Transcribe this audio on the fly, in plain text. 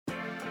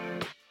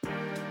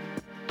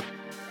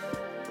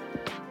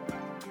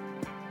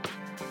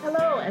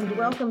Hello and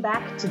welcome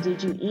back to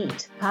Did You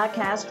Eat?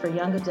 Podcast for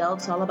young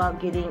adults all about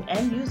getting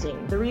and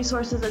using the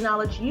resources and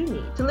knowledge you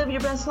need to live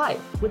your best life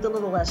with a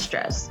little less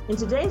stress. In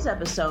today's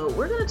episode,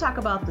 we're going to talk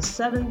about the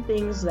 7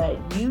 things that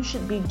you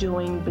should be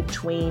doing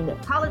between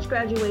college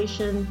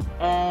graduation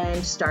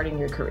and starting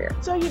your career.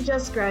 So you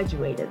just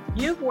graduated.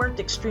 You've worked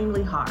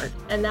extremely hard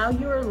and now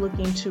you are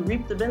looking to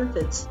reap the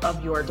benefits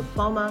of your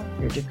diploma,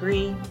 your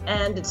degree,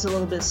 and it's a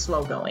little bit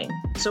slow going.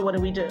 So what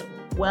do?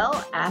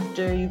 Well,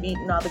 after you've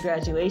eaten all the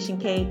graduation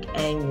cake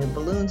and your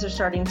balloons are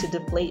starting to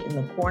deflate in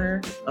the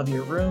corner of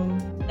your room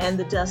and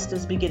the dust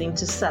is beginning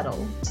to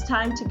settle, it's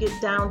time to get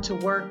down to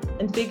work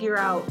and figure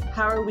out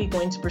how are we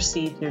going to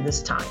proceed through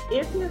this time.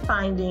 If you're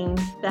finding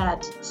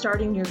that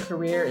starting your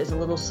career is a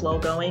little slow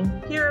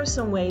going, here are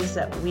some ways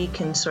that we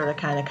can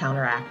kind of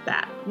counteract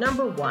that.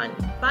 Number 1,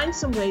 find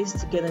some ways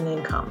to get an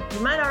income. You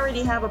might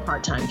already have a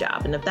part-time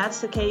job, and if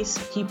that's the case,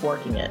 keep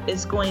working it.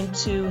 It's going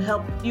to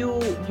help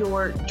fuel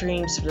your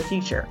dreams for the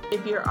future.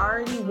 If you're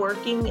already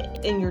working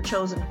in your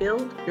chosen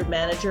field, your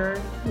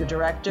manager, your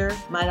director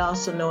might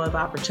also know of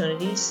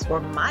opportunities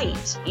or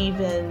might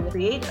even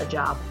create a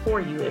job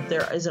for you if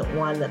there isn't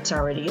one that's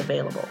already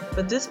available.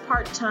 But this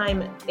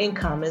part-time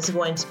income is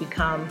going to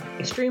become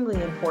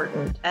extremely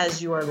important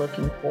as you are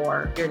looking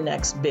for your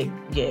next big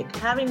gig.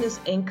 Having this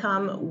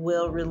income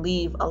will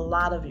relieve a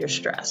lot of your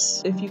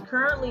stress. If you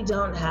currently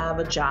don't have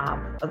a job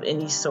of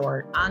any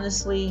sort,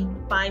 honestly,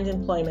 find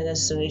employment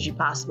as soon as you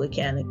possibly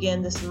can.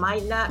 Again, this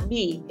might not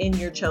be in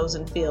your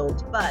chosen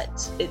field,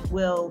 but it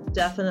will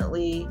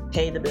definitely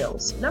pay the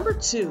bills. Number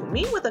 2,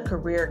 meet with a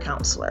career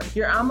counselor.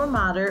 Your alma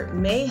mater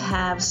may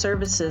have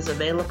services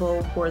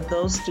available for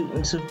those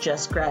students who've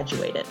just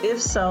graduated.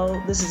 If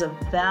so, this is a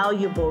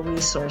valuable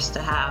resource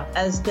to have,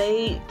 as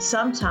they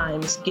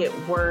sometimes get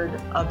word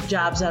of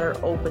jobs that are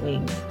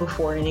opening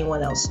before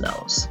anyone else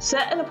knows.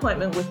 Set an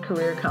appointment with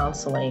career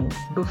counseling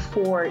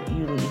before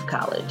you leave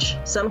college.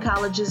 Some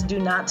colleges do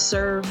not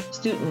serve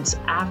students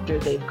after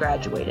they've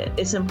graduated.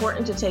 It's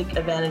important to take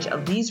advantage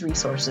of these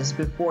resources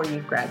before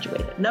you've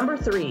graduated. Number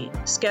 3,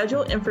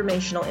 schedule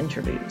informational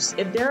interviews.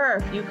 If there are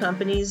a few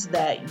companies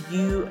that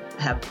you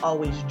have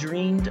always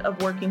dreamed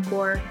of working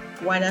for,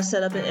 why not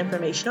set up an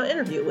informational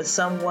interview with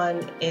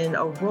someone in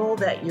a role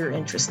that you're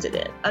interested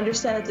in?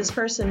 Understand that this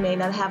person may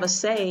not have a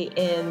say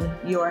in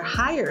your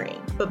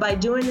hiring, but by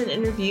doing an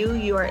interview,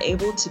 you are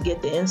able to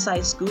get the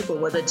inside scoop of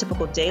what a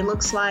typical day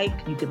looks like.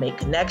 You can make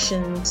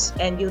connections,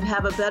 and you'd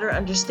have a better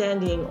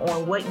understanding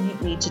on what you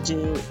need to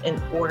do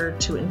in order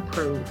to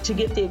improve, to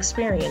get the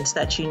experience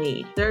that you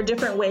need. There are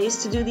different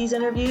ways to do these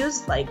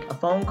interviews, like a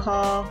phone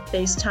call,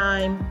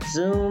 FaceTime,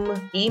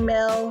 Zoom,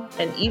 email,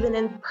 and even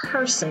in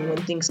person when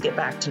things get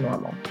back to normal.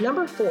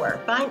 Number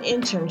 4, find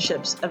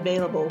internships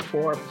available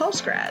for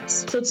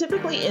postgrads. So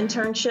typically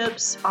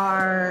internships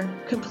are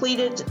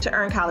completed to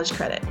earn college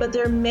credit, but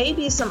there may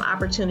be some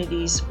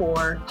opportunities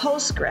for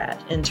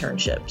postgrad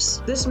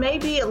internships. This may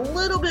be a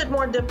little bit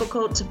more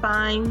difficult to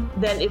find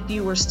than if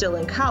you were still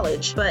in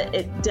college, but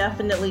it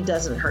definitely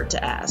doesn't hurt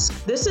to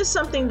ask. This is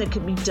something that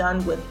can be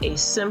done with a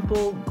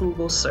simple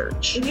Google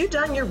search. If you've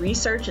done your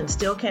research and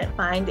still can't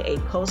find a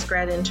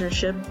postgrad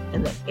internship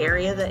in the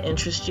area that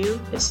interests you,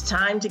 it's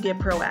time to get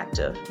proactive.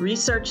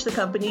 Research the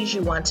companies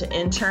you want to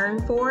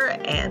intern for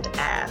and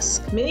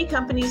ask. Many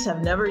companies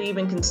have never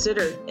even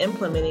considered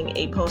implementing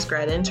a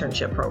postgrad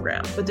internship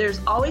program, but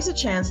there's always a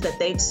chance that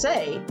they'd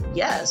say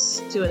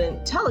yes to an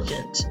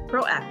intelligent,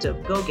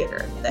 proactive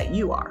go-getter that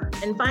you are.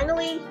 And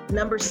finally,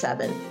 number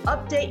 7,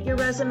 update your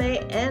resume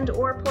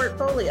and/or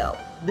portfolio.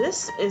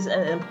 This is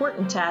an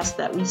important task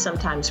that we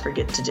sometimes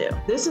forget to do.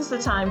 This is the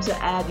time to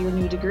add your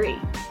new degree,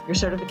 your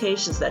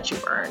certifications that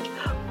you've earned,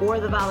 or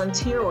the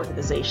volunteer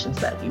organizations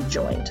that you've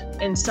joined.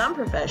 In some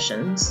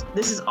professions,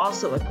 this is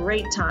also a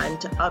great time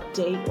to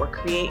update or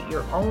create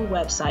your own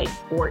website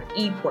or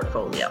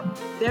e-portfolio.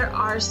 There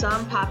are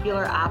some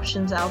popular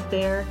options out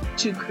there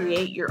to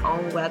create your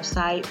own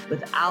website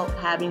without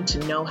having to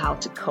know how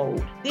to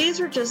code. These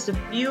are just a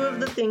few of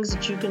the things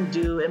that you can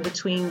do in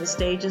between the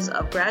stages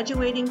of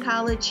graduating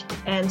college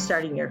and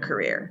starting your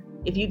career.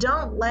 If you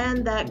don't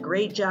land that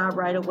great job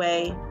right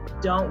away,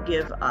 don't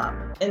give up.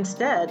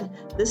 Instead,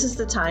 this is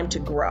the time to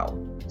grow.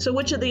 So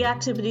which of the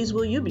activities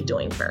will you be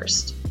doing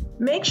first?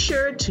 Make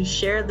sure to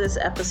share this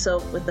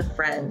episode with a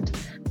friend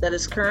that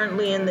is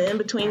currently in the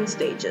in-between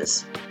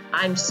stages.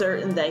 I'm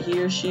certain that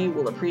he or she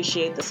will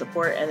appreciate the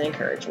support and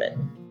encouragement.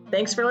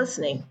 Thanks for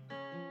listening.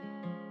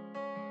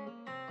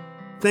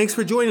 Thanks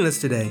for joining us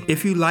today.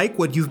 If you like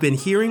what you've been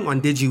hearing on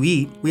Did You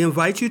Eat, we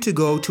invite you to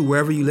go to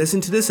wherever you listen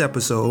to this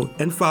episode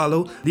and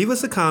follow, leave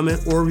us a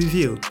comment or a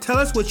review. Tell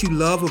us what you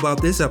love about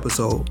this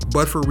episode.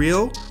 But for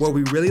real, what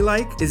we really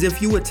like is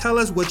if you would tell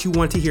us what you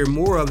want to hear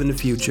more of in the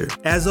future.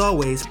 As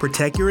always,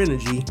 protect your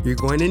energy. You're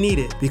going to need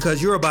it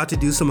because you're about to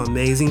do some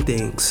amazing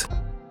things.